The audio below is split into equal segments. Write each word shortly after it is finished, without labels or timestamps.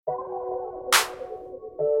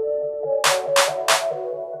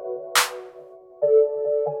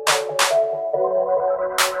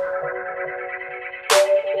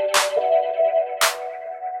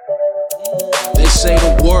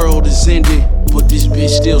is ended, but this bitch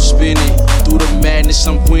still spinning. Through the madness,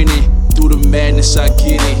 I'm winning. Through the madness, I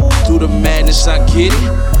get it. Through the madness, I get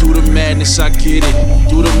it. Through the madness, I get it.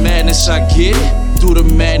 Through the madness, I get it. Through the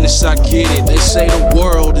madness, I get it. They say the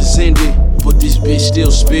world is ended, but this bitch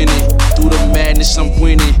still spinning. Through the madness, I'm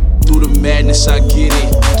winning. Through the madness, I get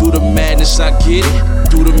it. Through the madness, I get it.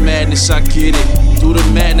 Through the madness, I get it. Through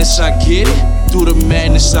the madness, I get it. Through the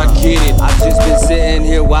madness, I get it. I've just been sitting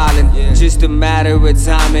here wildin', just a matter of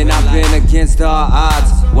timing. I've been against all odds,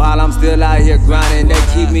 while I'm still out here grinding. They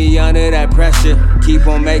keep me under that pressure, keep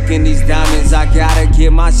on making these diamonds. I gotta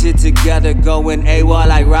get my shit together, going AWOL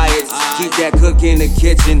like riots. Keep that cook in the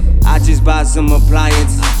kitchen, I just bought some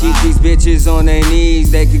appliance. Keep these bitches on their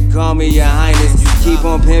knees, they could call me your highness. Keep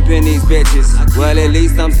on pimping these bitches, well at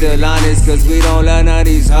least I'm still honest. Cause we don't love none of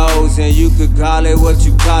these hoes, and you could call it what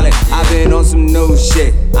you call it. I've been on some new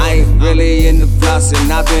shit, I ain't really into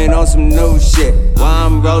flossing. I've been on some new shit, while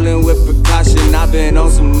I'm rolling with precaution. I've been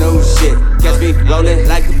on some new shit, catch me rolling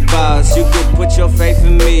like a boss. You could put your faith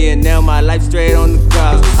in me and nail my life straight on the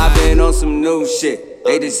cross. I've been on some new shit,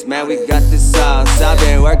 they just man, we got the sauce. I've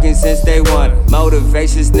been working since day one,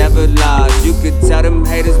 motivation's never lost. You could tell them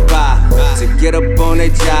haters bye to get up on their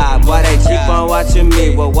job. Why they keep on watching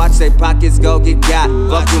me? Well, watch their pockets go get got.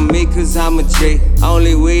 Fuck with me cause I'm a G,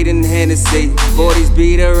 only weed and Hennessy. 40s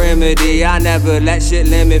be the remedy, I never let shit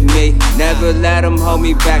limit me. Never let them hold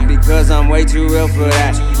me back because I'm way too real for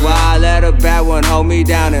that. Why I let a bad one hold me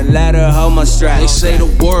down and let her hold my strap. They say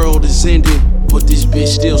the world is ended, but this bitch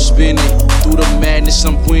still spinning. Through the madness,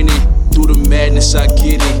 I'm winning. Through the madness, I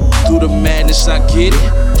get it. Through the madness, I get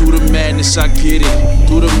it. Through the madness, I get it.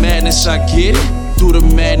 Through the madness, I get it. Through the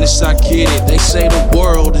madness, I get it. They say the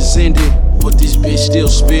world is ended, but this bitch still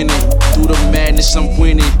spinning. Through the madness, I'm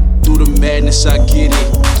winning. Through the madness, I get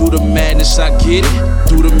it. Through the madness, I get it.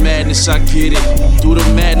 Through the madness, I get it. Through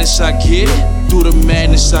the madness, I get it. Through the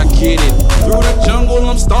madness, I get it. Through the jungle,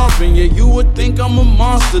 I'm stomping. Yeah, you would think I'm a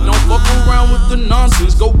monster. Don't fuck around with the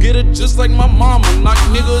nonsense. Go get it just like my mama. Knock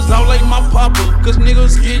niggas out like my papa. Cause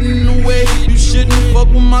niggas get in the way. You shouldn't fuck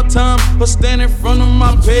with my time, but stand in front of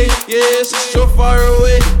my pay. Yeah, it's a surefire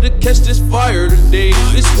way to catch this fire today.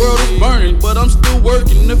 This world is burning, but I'm still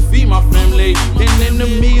working to feed my family. An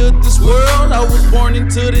enemy of this world, I was born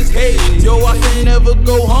into this hate. Yo, I can never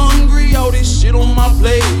go hungry. All this shit on my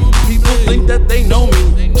plate. People think that they know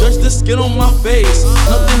me, just the skin on my face.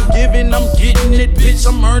 Nothing given, I'm getting it, bitch,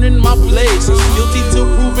 I'm earning my place. Guilty till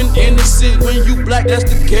proven innocent, when you black, that's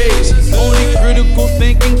the case. Only critical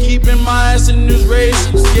thinking, keeping my ass in this race.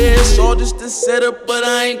 Yeah, it's all just a setup, but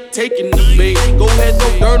I ain't taking the bait. Go ahead,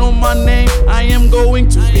 throw dirt on my name, I am going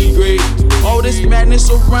to be great. All this madness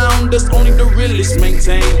around us, only the realest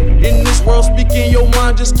maintain. In this world, speaking your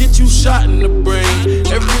mind, just get you shot in the brain.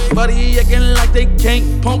 Everybody acting like they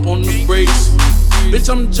can't pump on the brakes. Bitch,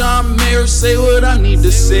 I'm John Mayer, say what I need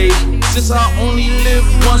to say. Since I only live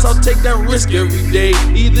once, I'll take that risk every day.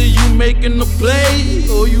 Either you making a play,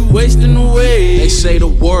 or you wasting away. They say the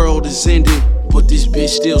world is ended, but this bitch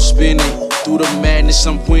still spinning. Through the madness,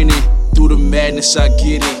 I'm winning. Through the madness, I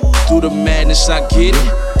get it. Through the madness, I get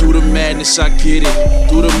it. Through the madness, I get it.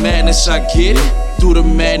 Through the madness, I get it. Through the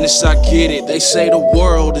madness, I get it. They say the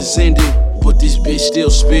world is ended, but this bitch still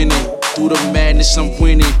spinning. Through the madness, I'm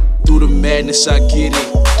winning. Through the madness, I get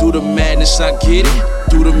it. Through the madness, I get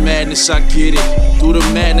it. Through the madness, I get it. Through the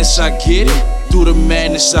madness, I get it. Through the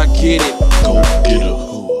madness, I get it. Go get her,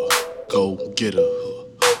 go get her,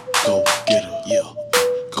 go get her, yeah.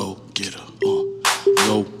 Go get her,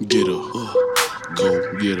 go get her, go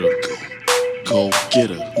get her, go get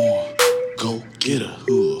her, go get her,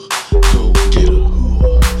 go